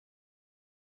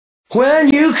When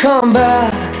you come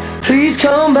back, please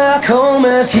come back home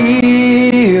as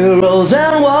heroes.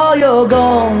 And while you're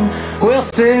gone, we'll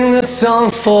sing this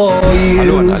song for you.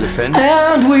 Hallo an alle Fans.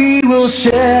 And we will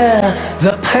share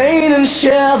the pain and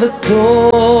share the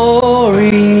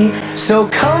glory. So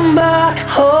come back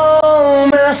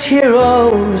home as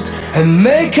heroes and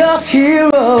make us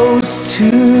heroes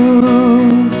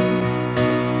too.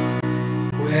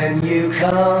 When you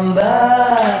come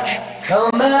back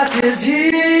as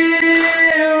heroes.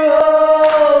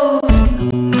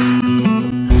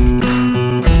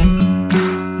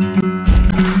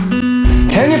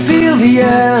 Can you feel the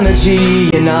energy?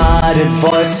 United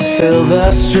voices fill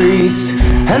the streets,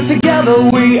 and together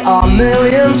we are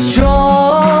millions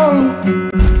strong.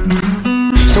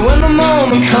 So when the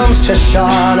moment comes to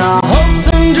shine, our hopes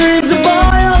and dreams are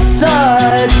by your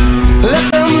side.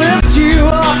 Let them lift you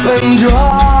up and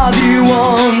drive you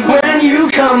on. When you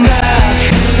come back,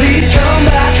 please come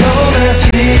back home as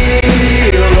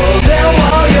heroes. And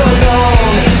while you're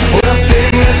gone, we'll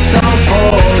sing this song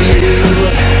for you.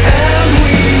 And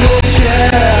we will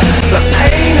share the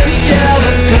pain and share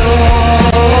the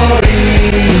glory.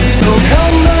 So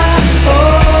come back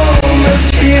home as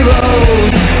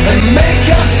heroes and make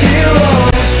us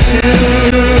heroes too.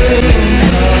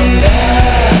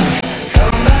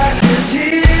 Come back as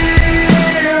heroes.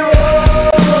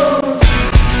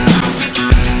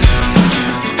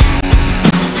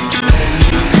 When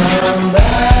you come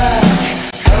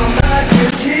back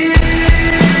as heroes.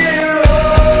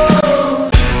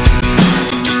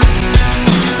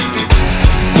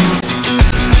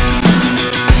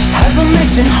 As a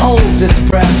nation holds its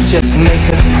breath, just make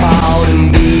us proud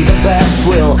and be the best.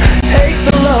 We'll take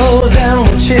the lows and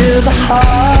we'll cheer the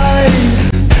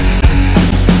highs.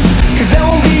 'Cause there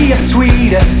won't be a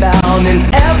sweeter sound in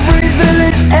every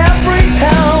village, every